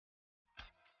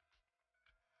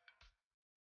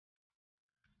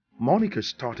Monica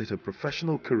started her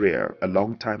professional career a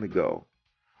long time ago.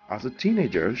 As a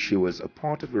teenager, she was a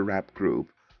part of a rap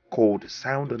group called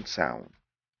Sound on Sound.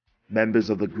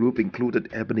 Members of the group included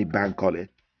Ebony Bankole,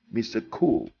 Mr.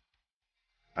 Cool,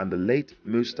 and the late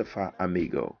Mustafa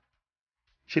Amigo.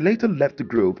 She later left the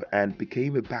group and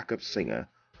became a backup singer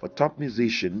for top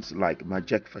musicians like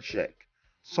Majek Fashek,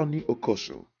 Sonny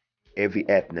Okoso, Evie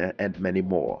Etner, and many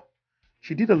more.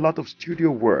 She did a lot of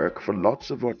studio work for lots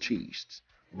of artists,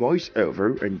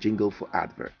 voiceover and jingle for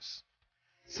adverts.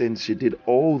 Since she did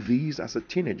all these as a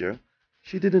teenager,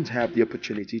 she didn't have the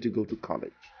opportunity to go to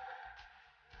college.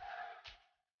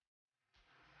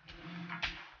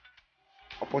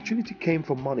 Opportunity came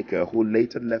for Monica, who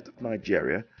later left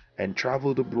Nigeria and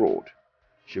traveled abroad.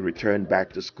 She returned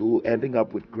back to school, ending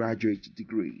up with graduate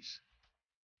degrees.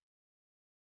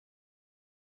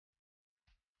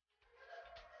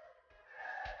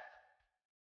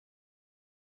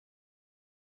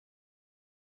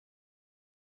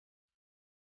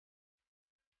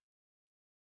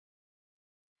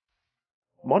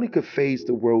 Monica faced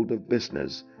the world of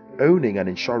business, owning an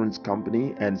insurance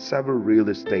company and several real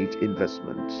estate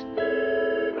investments.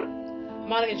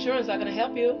 Monica Insurance, how can I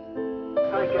help you?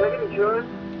 Hi, can I get insurance?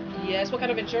 Yes, what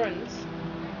kind of insurance?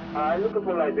 I'm looking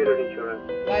for liability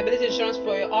insurance. Liability insurance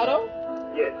for your auto?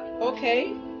 Yes.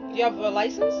 Okay. Do you have a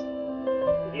license?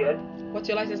 Yes. What's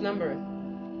your license number?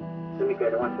 Let me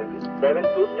get it 1 second.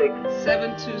 726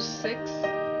 726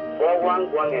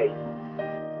 4118.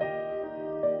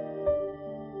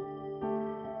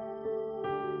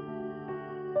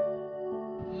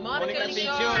 Monica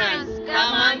Insurance,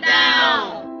 come on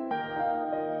down!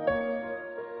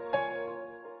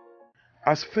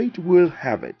 As fate will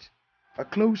have it, a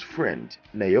close friend,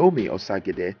 Naomi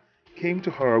Osagide, came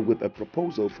to her with a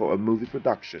proposal for a movie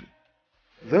production.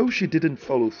 Though she didn't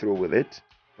follow through with it,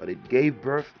 but it gave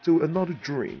birth to another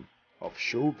dream of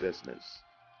show business.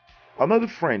 Another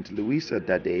friend, Louisa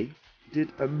Dade,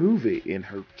 did a movie in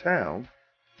her town.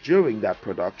 During that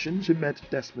production, she met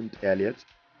Desmond Elliott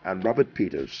and Robert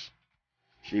Peters.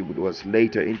 She was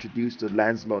later introduced to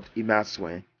Lancelot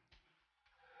Imaswe.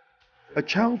 A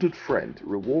childhood friend,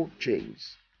 Reward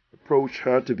James, approached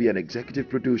her to be an executive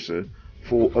producer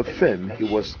for a film he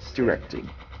was directing.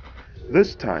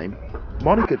 This time,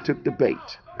 Monica took the bait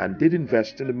and did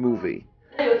invest in the movie.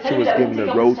 She was given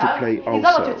a role to play also. Is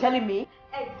that what you're telling me?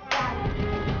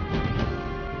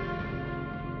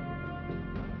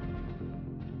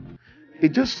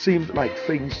 It just seemed like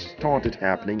things started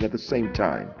happening at the same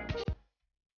time.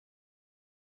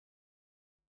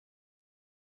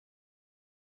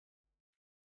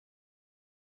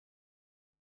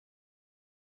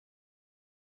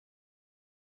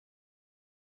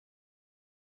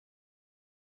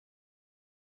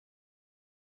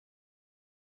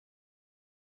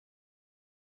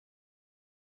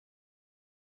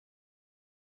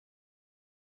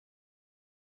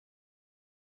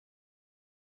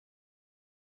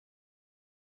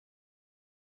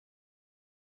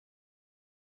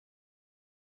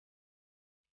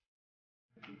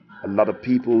 A lot of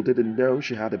people didn't know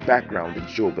she had a background in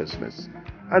show business,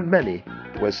 and many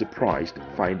were surprised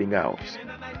finding out.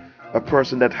 A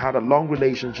person that had a long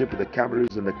relationship with the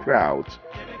cameras and the crowds,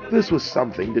 this was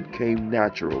something that came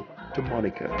natural to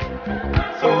Monica.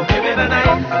 So give it a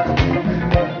night.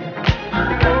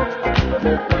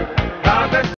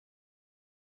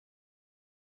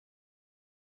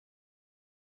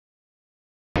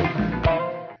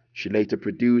 She later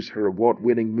produced her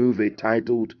award-winning movie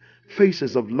titled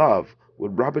Faces of Love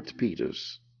with Robert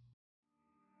Peters.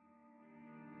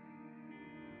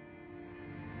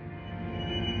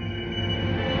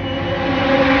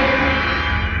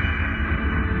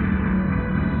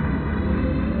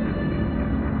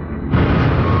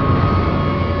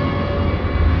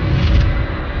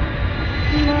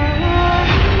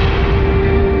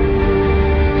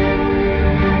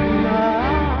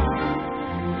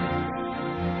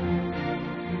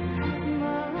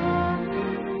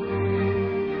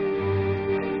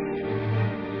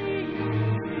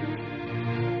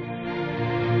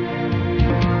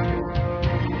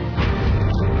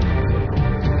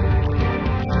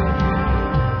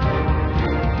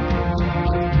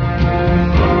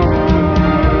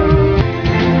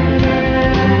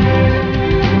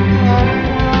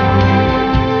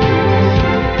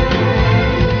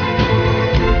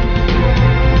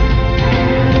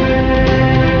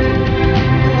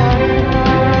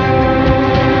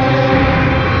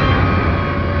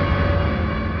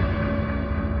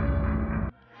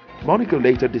 Monica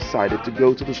later decided to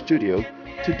go to the studio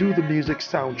to do the music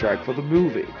soundtrack for the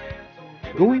movie.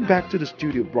 Going back to the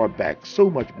studio brought back so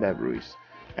much memories,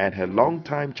 and her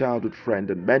longtime childhood friend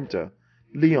and mentor,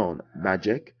 Leon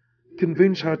Majek,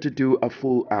 convinced her to do a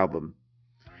full album.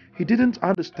 He didn't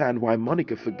understand why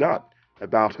Monica forgot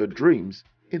about her dreams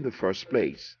in the first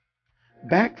place.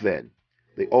 Back then,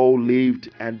 they all lived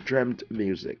and dreamt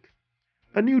music.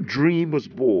 A new dream was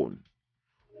born.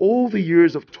 All the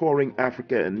years of touring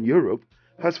Africa and Europe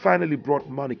has finally brought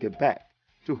Monica back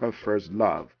to her first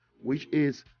love, which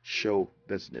is show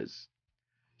business.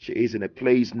 She is in a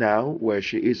place now where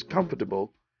she is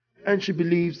comfortable, and she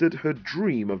believes that her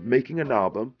dream of making an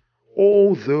album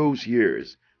all those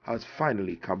years has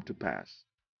finally come to pass.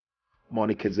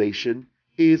 Monicazation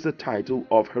is the title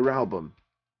of her album.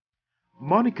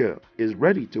 Monica is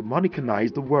ready to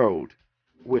Monicanize the world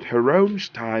with her own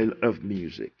style of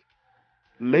music.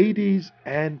 Ladies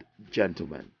and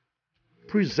gentlemen,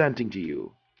 presenting to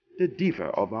you the diva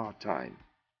of our time,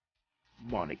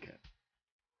 Monica.